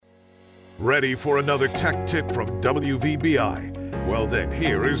Ready for another tech tip from WVBI? Well then,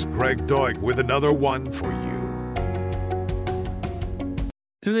 here is Greg Doig with another one for you.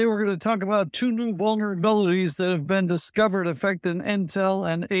 Today we're going to talk about two new vulnerabilities that have been discovered affecting Intel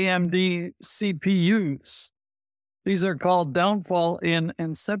and AMD CPUs. These are called Downfall and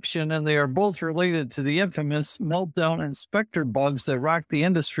Inception, and they are both related to the infamous Meltdown Inspector bugs that rocked the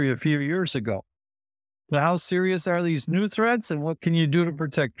industry a few years ago. Now, how serious are these new threats, and what can you do to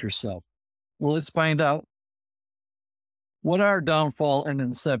protect yourself? Well, let's find out. What are Downfall and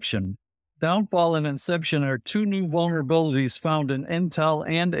Inception? Downfall and Inception are two new vulnerabilities found in Intel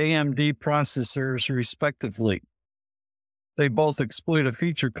and AMD processors, respectively. They both exploit a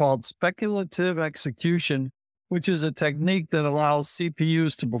feature called speculative execution, which is a technique that allows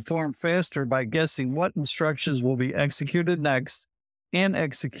CPUs to perform faster by guessing what instructions will be executed next and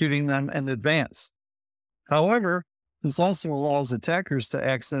executing them in advance. However, this also allows attackers to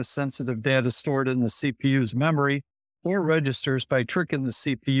access sensitive data stored in the CPU's memory or registers by tricking the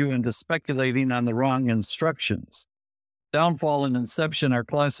CPU into speculating on the wrong instructions. Downfall and Inception are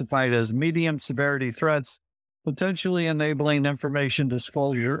classified as medium-severity threats, potentially enabling information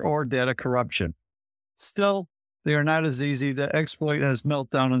disclosure or data corruption. Still, they are not as easy to exploit as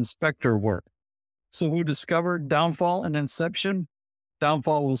Meltdown Inspector were. So who discovered Downfall and Inception?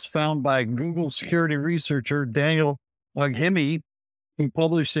 Downfall was found by Google security researcher Doig, who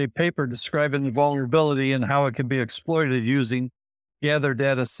published a paper describing the vulnerability and how it can be exploited using gather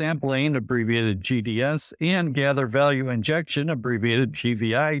data sampling, abbreviated GDS, and gather value injection, abbreviated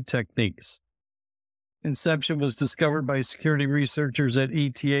GVI techniques. Inception was discovered by security researchers at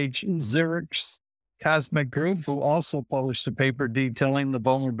ETH Zurich's Cosmic Group, who also published a paper detailing the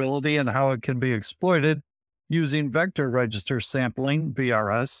vulnerability and how it can be exploited using vector register sampling,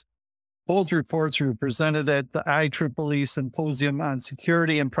 VRS. Both reports were presented at the IEEE Symposium on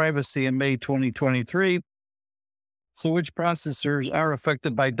Security and Privacy in May 2023. So which processors are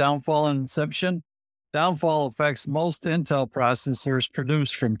affected by Downfall and Inception? Downfall affects most Intel processors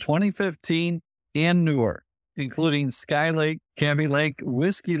produced from 2015 and newer, including Skylake, Kaby Lake,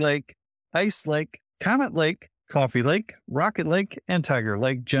 Whiskey Lake, Ice Lake, Comet Lake, Coffee Lake, Rocket Lake, and Tiger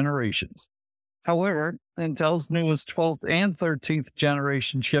Lake generations. However, Intel's newest 12th and 13th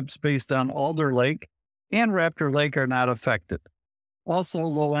generation chips based on Alder Lake and Raptor Lake are not affected. Also,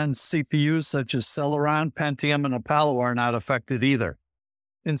 low-end CPUs such as Celeron, Pentium, and Apollo are not affected either.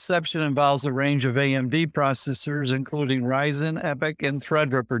 Inception involves a range of AMD processors, including Ryzen, EPYC, and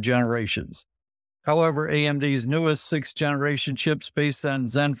Threadripper generations. However, AMD's newest 6th generation chips based on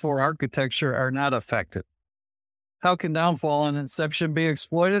Zen 4 architecture are not affected. How can Downfall and Inception be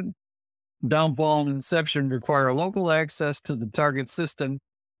exploited? Downfall and Inception require local access to the target system,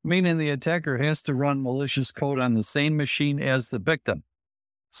 meaning the attacker has to run malicious code on the same machine as the victim.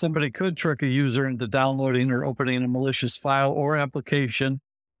 Somebody could trick a user into downloading or opening a malicious file or application,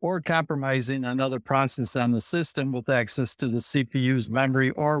 or compromising another process on the system with access to the CPU's memory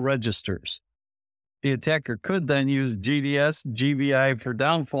or registers. The attacker could then use GDS, GVI for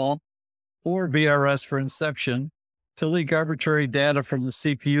Downfall, or VRS for Inception, to leak arbitrary data from the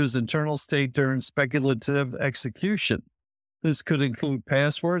CPU's internal state during speculative execution. This could include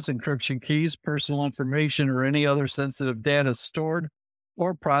passwords, encryption keys, personal information, or any other sensitive data stored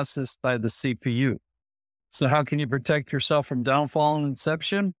or processed by the CPU. So how can you protect yourself from Downfall and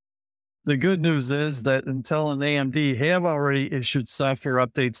Inception? The good news is that Intel and AMD have already issued software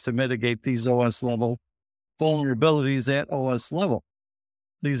updates to mitigate these OS-level vulnerabilities at OS level.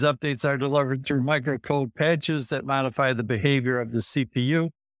 These updates are delivered through microcode patches that modify the behavior of the CPU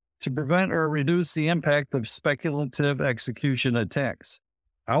to prevent or reduce the impact of speculative execution attacks.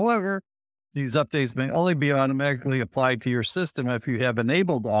 However, these updates may only be automatically applied to your system if you have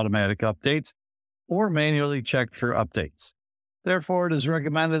enabled automatic updates or manually checked for updates. Therefore, it is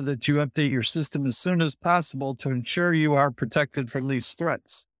recommended that you update your system as soon as possible to ensure you are protected from these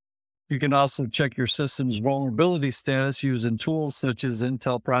threats. You can also check your system's vulnerability status using tools such as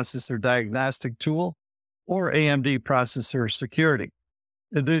Intel Processor Diagnostic Tool or AMD Processor Security.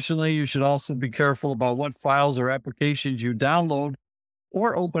 Additionally, you should also be careful about what files or applications you download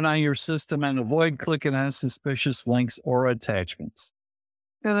or open on your system and avoid clicking on suspicious links or attachments.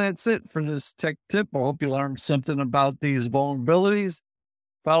 And that's it for this tech tip. I hope you learned something about these vulnerabilities.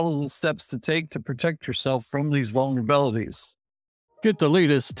 Follow the steps to take to protect yourself from these vulnerabilities. Get the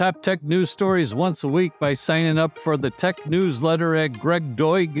latest top tech news stories once a week by signing up for the tech newsletter at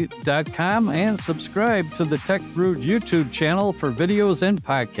gregdoig.com and subscribe to the Tech Root YouTube channel for videos and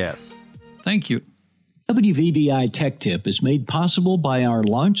podcasts. Thank you. WVBI Tech Tip is made possible by our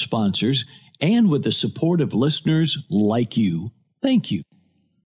launch sponsors and with the support of listeners like you. Thank you.